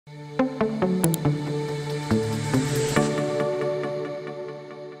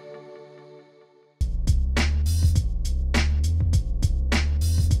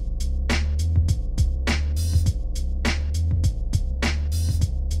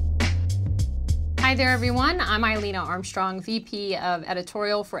Hi there, everyone. I'm Eilina Armstrong, VP of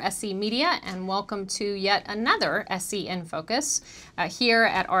Editorial for SC Media, and welcome to yet another SC in Focus here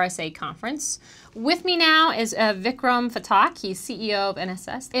at RSA Conference. With me now is Vikram Phatak. He's CEO of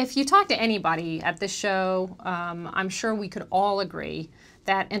NSS. If you talk to anybody at this show, I'm sure we could all agree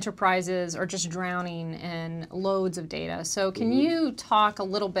that enterprises are just drowning in loads of data. So can you talk a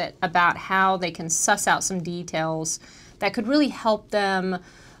little bit about how they can suss out some details that could really help them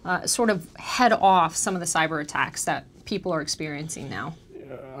sort of head off some of the cyber attacks that people are experiencing now?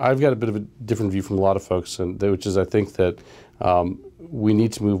 I've got a bit of a different view from a lot of folks, which is I think that we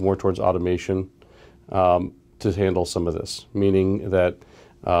need to move more towards automation to handle some of this. Meaning that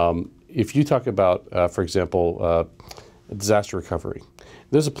if you talk about, for example, disaster recovery,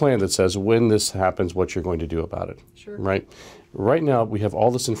 there's a plan that says when this happens, what you're going to do about it. Sure. Right? Right now, we have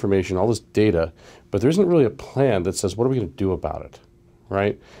all this information, all this data, but there isn't really a plan that says what are we going to do about it.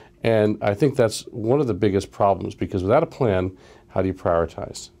 Right? And I think that's one of the biggest problems, because without a plan, how do you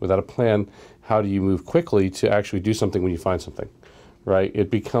prioritize? Without a plan, how do you move quickly to actually do something when you find something? Right? It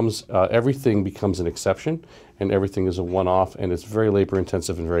becomes, everything becomes an exception, and everything is a one-off, and it's very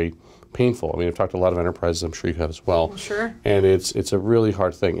labor-intensive and very painful. I mean, I've talked to a lot of enterprises, I'm sure you have as well. Sure. And it's a really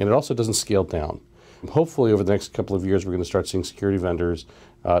hard thing, and it also doesn't scale down. Hopefully, over the next couple of years, we're going to start seeing security vendors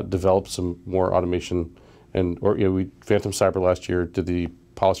develop some more automation. We Phantom Cyber last year did the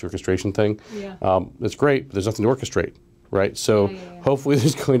policy orchestration thing. Yeah. It's great, but there's nothing to orchestrate, right? So hopefully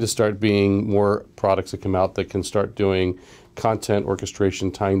there's going to start being more products that come out that can start doing content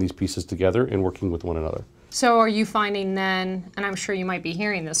orchestration, tying these pieces together and working with one another. So are you finding then, and I'm sure you might be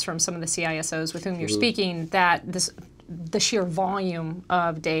hearing this from some of the CISOs with whom you're speaking, that the sheer volume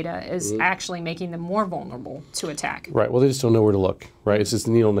of data is actually making them more vulnerable to attack? Right. Well, they just don't know where to look, right? It's this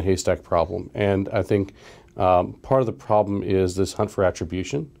needle in the haystack problem. And I think part of the problem is this hunt for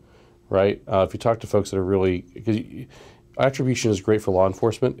attribution, right? If you talk to folks that are really, because attribution is great for law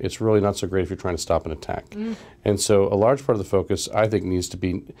enforcement, it's really not so great if you're trying to stop an attack. And so a large part of the focus, I think, needs to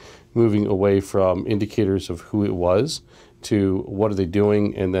be moving away from indicators of who it was to what are they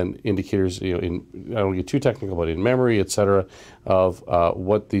doing, and then indicators, I don't want to get too technical, but in memory, et cetera, of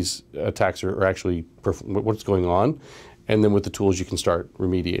what these attacks are actually, what's going on, and then with the tools you can start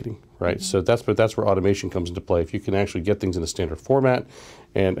remediating, right? So that's where automation comes into play. If you can actually get things in a standard format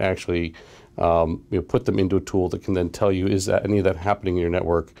and actually put them into a tool that can then tell you, is that any of that happening in your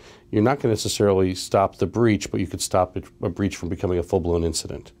network, you're not going to necessarily stop the breach, but you could stop a breach from becoming a full-blown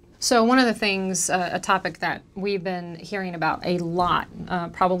incident. So one of the things, a topic that we've been hearing about a lot,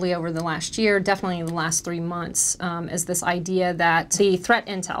 probably over the last year, definitely in the last 3 months, is this idea that the threat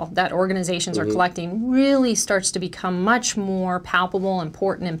intel that organizations are collecting really starts to become much more palpable,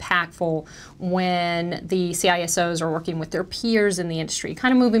 important, impactful when the CISOs are working with their peers in the industry,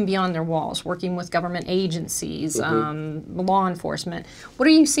 kind of moving beyond their walls, working with government agencies, law enforcement. What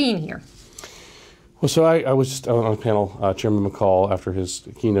are you seeing here? Well, so I was just on a panel, Chairman McCall, after his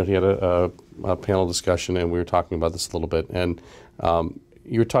keynote, he had a panel discussion, and we were talking about this a little bit. And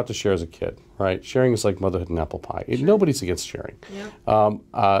you were taught to share as a kid, right? Sharing is like motherhood and apple pie. Sure. Nobody's against sharing.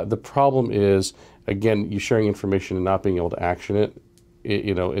 Yeah. The problem is, again, you sharing information and not being able to action it,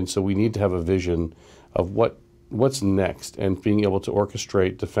 and so we need to have a vision of what's next, and being able to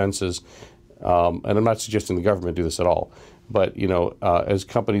orchestrate defenses. And I'm not suggesting the government do this at all, but as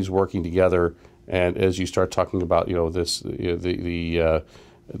companies working together. And as you start talking about, this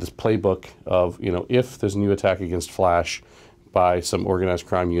playbook of, if there's a new attack against Flash by some organized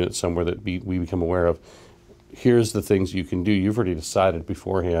crime unit somewhere that we become aware of, here's the things you can do. You've already decided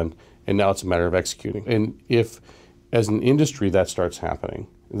beforehand, and now it's a matter of executing. And if, as an industry, that starts happening,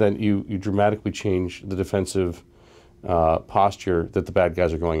 then you dramatically change the defensive posture that the bad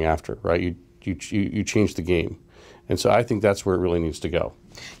guys are going after, right? You change the game. And so I think that's where it really needs to go.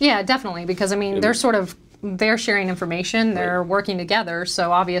 Yeah, definitely, because I mean, they're sharing information, they're working together,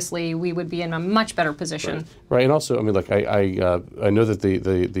 so obviously we would be in a much better position. Right, and also, I mean, look, I know that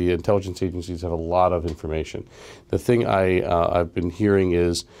the intelligence agencies have a lot of information. The thing I've been hearing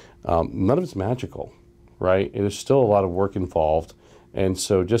is none of it's magical, right? There's still a lot of work involved, and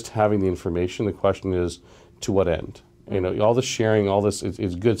so just having the information, the question is, to what end? All this sharing, all this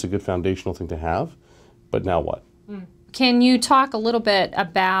is good. It's a good foundational thing to have, but now what? Can you talk a little bit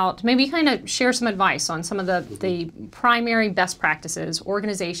about, maybe kind of share some advice on some of the primary best practices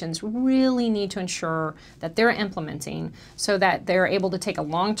organizations really need to ensure that they're implementing so that they're able to take a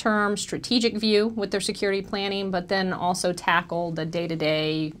long-term strategic view with their security planning, but then also tackle the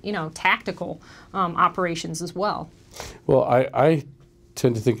day-to-day, tactical operations as well? Well, I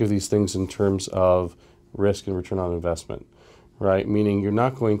tend to think of these things in terms of risk and return on investment, right? Meaning you're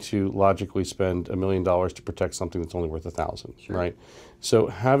not going to logically spend $1 million to protect something that's only worth 1,000, right? So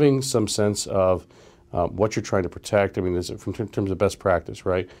having some sense of what you're trying to protect, I mean, from terms of best practice,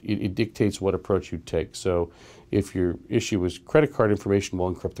 right? It dictates what approach you take. So if your issue is credit card information,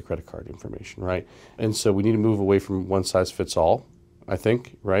 we'll encrypt the credit card information, right? And so we need to move away from one size fits all, I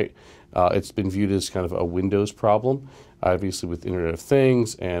think, right? It's been viewed as kind of a Windows problem. Obviously with Internet of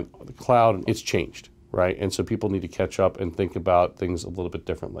Things and the cloud, it's changed, right? And so people need to catch up and think about things a little bit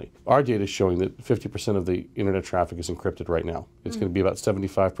differently. Our data is showing that 50% of the internet traffic is encrypted right now. It's going to be about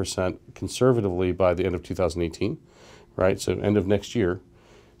 75% conservatively by the end of 2018, right? So end of next year,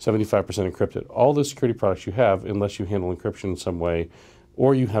 75% encrypted. All the security products you have, unless you handle encryption in some way,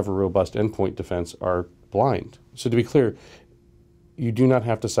 or you have a robust endpoint defense, are blind. So to be clear, you do not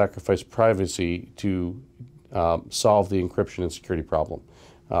have to sacrifice privacy to solve the encryption and security problem.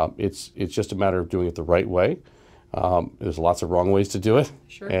 It's just a matter of doing it the right way. There's lots of wrong ways to do it,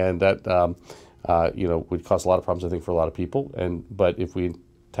 and that would cause a lot of problems, I think, for a lot of people. But if we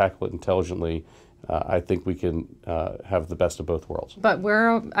tackle it intelligently, I think we can have the best of both worlds. But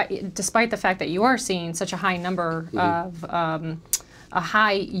despite the fact that you are seeing such a high number of a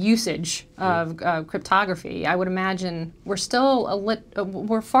high usage of cryptography, I would imagine we're still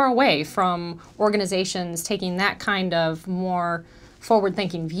we're far away from organizations taking that kind of more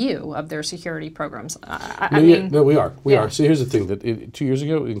forward-thinking view of their security programs. No, we are. We are. So here's the thing: that 2 years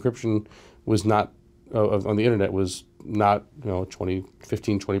ago, encryption was not on the internet was not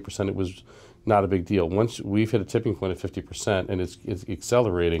 15-20%. It was not a big deal. Once we've hit a tipping point of 50%, and it's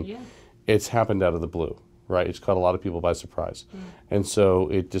accelerating, it's happened out of the blue. Right, it's caught a lot of people by surprise, and so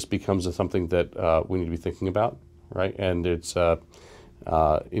it just becomes something that we need to be thinking about, right? And it's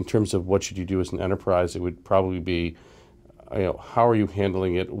in terms of what should you do as an enterprise, it would probably be, how are you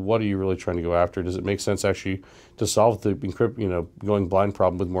handling it? What are you really trying to go after? Does it make sense actually to solve the going blind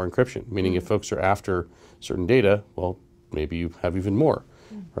problem with more encryption? Meaning, if folks are after certain data, well, maybe you have even more,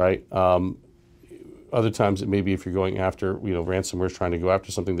 right? Other times, it may be if you're going after, ransomware is trying to go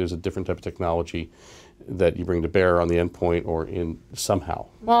after something, there's a different type of technology that you bring to bear on the endpoint or in somehow.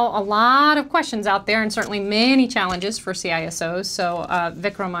 Well, a lot of questions out there and certainly many challenges for CISOs. So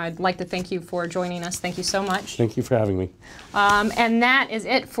Vikram, I'd like to thank you for joining us. Thank you so much. Thank you for having me. And that is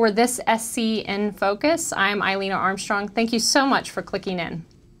it for this SC in Focus. I'm Eilina Armstrong. Thank you so much for clicking in.